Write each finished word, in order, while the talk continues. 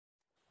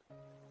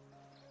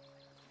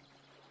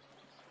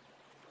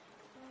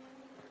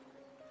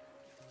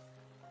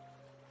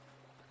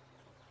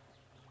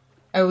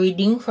A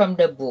reading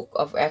from the book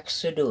of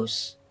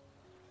Exodus.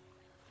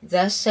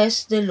 Thus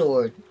says the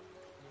Lord,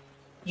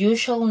 You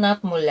shall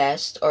not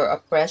molest or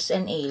oppress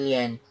an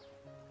alien,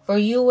 for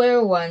you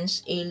were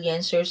once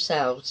aliens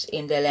yourselves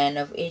in the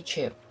land of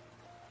Egypt.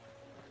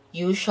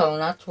 You shall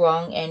not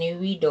wrong any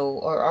widow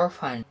or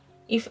orphan.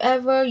 If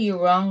ever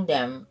you wrong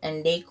them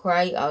and they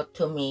cry out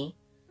to me,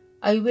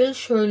 I will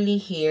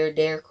surely hear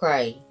their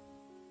cry.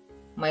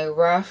 My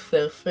wrath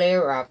will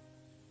flare up,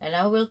 and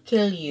I will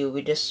kill you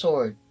with the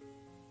sword.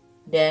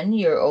 Then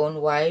your own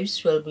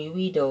wives will be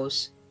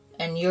widows,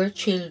 and your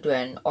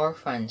children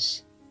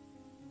orphans.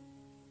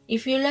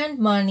 If you lend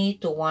money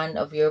to one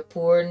of your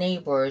poor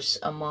neighbors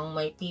among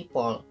my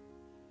people,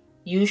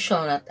 you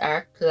shall not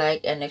act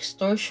like an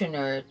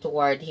extortioner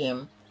toward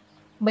him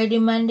by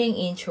demanding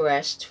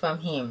interest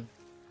from him.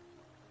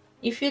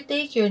 If you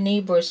take your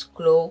neighbor's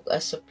cloak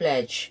as a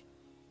pledge,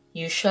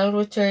 you shall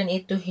return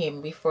it to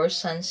him before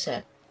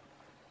sunset,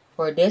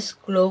 for this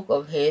cloak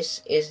of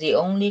his is the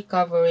only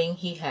covering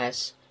he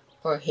has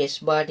for his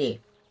body.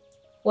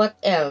 What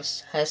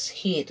else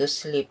has he to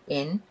sleep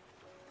in?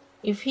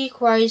 If he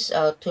cries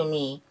out to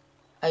me,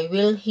 I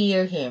will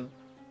hear him,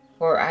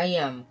 for I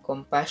am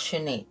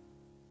compassionate.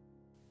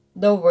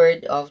 The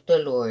word of the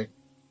Lord.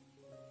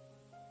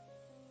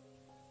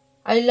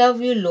 I love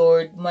you,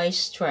 Lord, my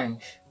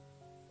strength.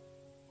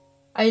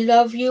 I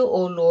love you,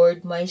 O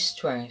Lord, my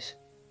strength,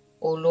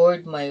 O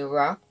Lord, my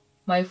rock,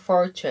 my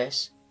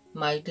fortress,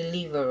 my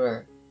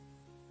deliverer.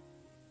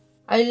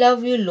 I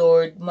love you,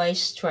 Lord, my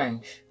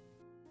strength.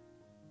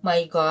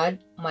 My God,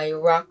 my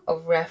rock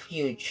of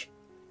refuge,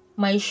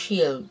 my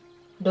shield,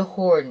 the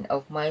horn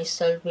of my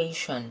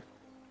salvation,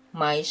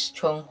 my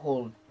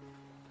stronghold.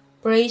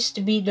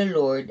 Praised be the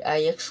Lord,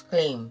 I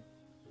exclaim,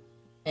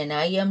 and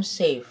I am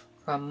safe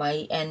from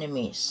my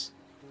enemies.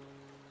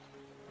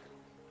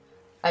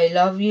 I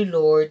love you,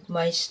 Lord,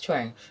 my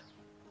strength.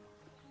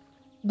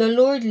 The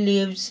Lord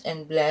lives,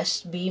 and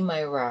blessed be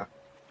my rock.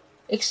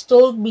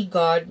 Extolled be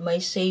God, my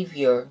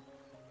Savior.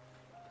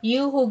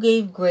 You who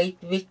gave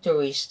great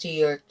victories to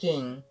your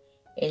king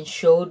and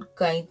showed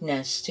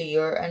kindness to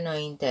your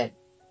anointed.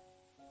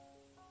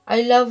 I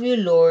love you,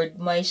 Lord,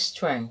 my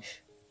strength.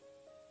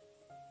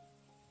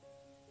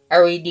 A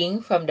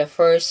reading from the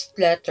first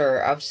letter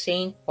of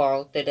St.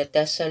 Paul to the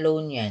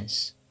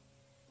Thessalonians.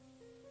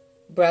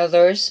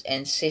 Brothers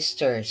and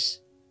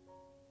sisters,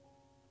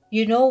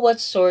 you know what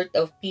sort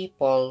of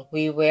people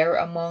we were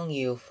among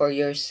you for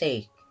your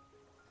sake,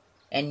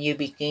 and you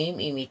became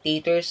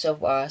imitators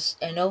of us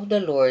and of the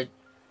Lord,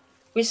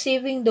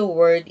 receiving the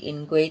word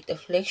in great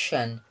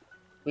affliction,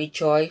 with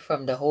joy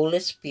from the Holy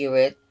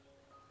Spirit,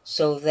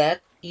 so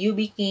that you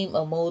became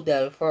a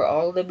model for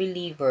all the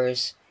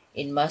believers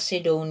in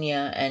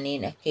Macedonia and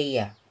in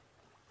Achaia.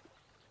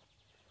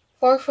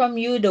 For from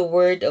you the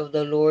word of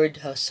the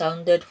Lord has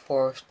sounded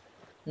forth,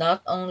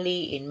 not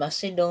only in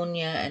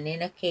Macedonia and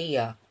in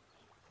Achaia,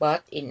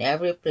 but in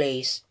every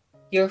place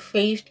your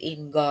faith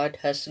in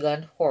God has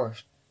gone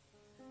forth,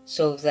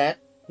 so that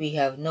we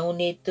have no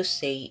need to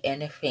say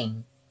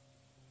anything.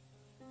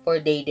 For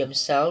they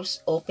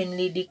themselves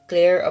openly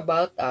declare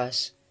about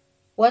us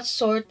what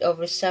sort of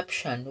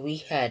reception we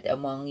had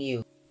among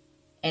you,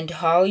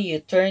 and how you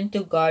turned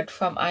to God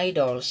from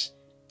idols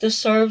to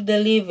serve the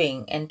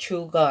living and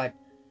true God,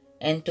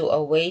 and to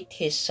await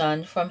his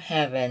Son from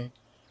heaven,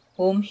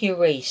 whom he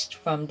raised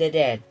from the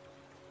dead,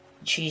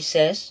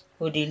 Jesus,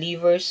 who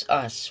delivers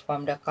us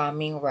from the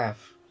coming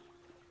wrath.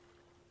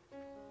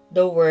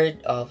 The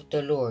word of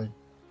the Lord.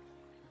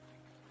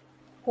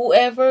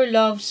 Whoever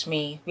loves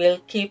me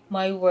will keep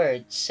my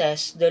word,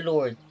 says the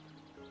Lord,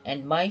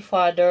 and my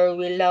Father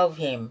will love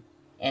him,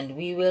 and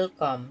we will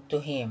come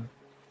to him.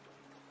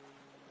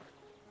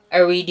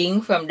 A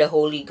reading from the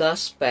Holy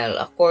Gospel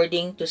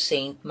according to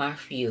St.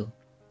 Matthew.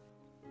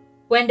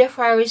 When the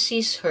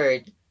Pharisees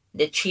heard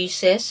that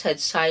Jesus had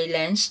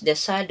silenced the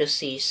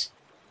Sadducees,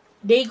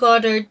 they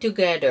gathered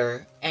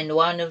together, and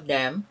one of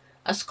them,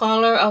 a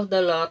scholar of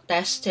the law,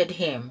 tested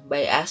him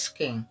by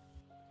asking,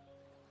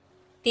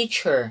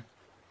 Teacher,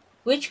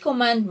 which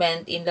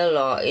commandment in the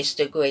law is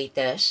the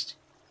greatest?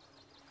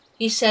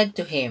 He said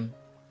to him,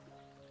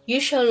 You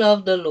shall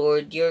love the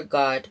Lord your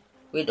God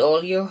with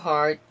all your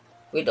heart,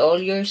 with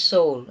all your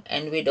soul,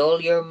 and with all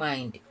your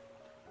mind.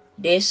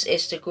 This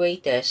is the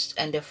greatest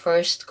and the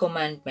first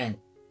commandment.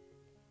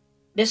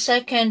 The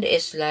second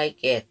is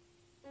like it.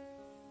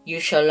 You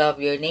shall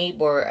love your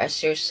neighbor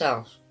as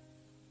yourself.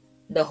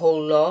 The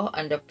whole law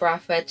and the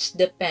prophets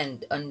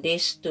depend on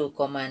these two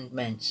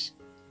commandments.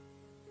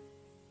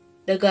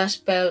 The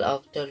Gospel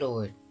of the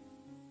Lord.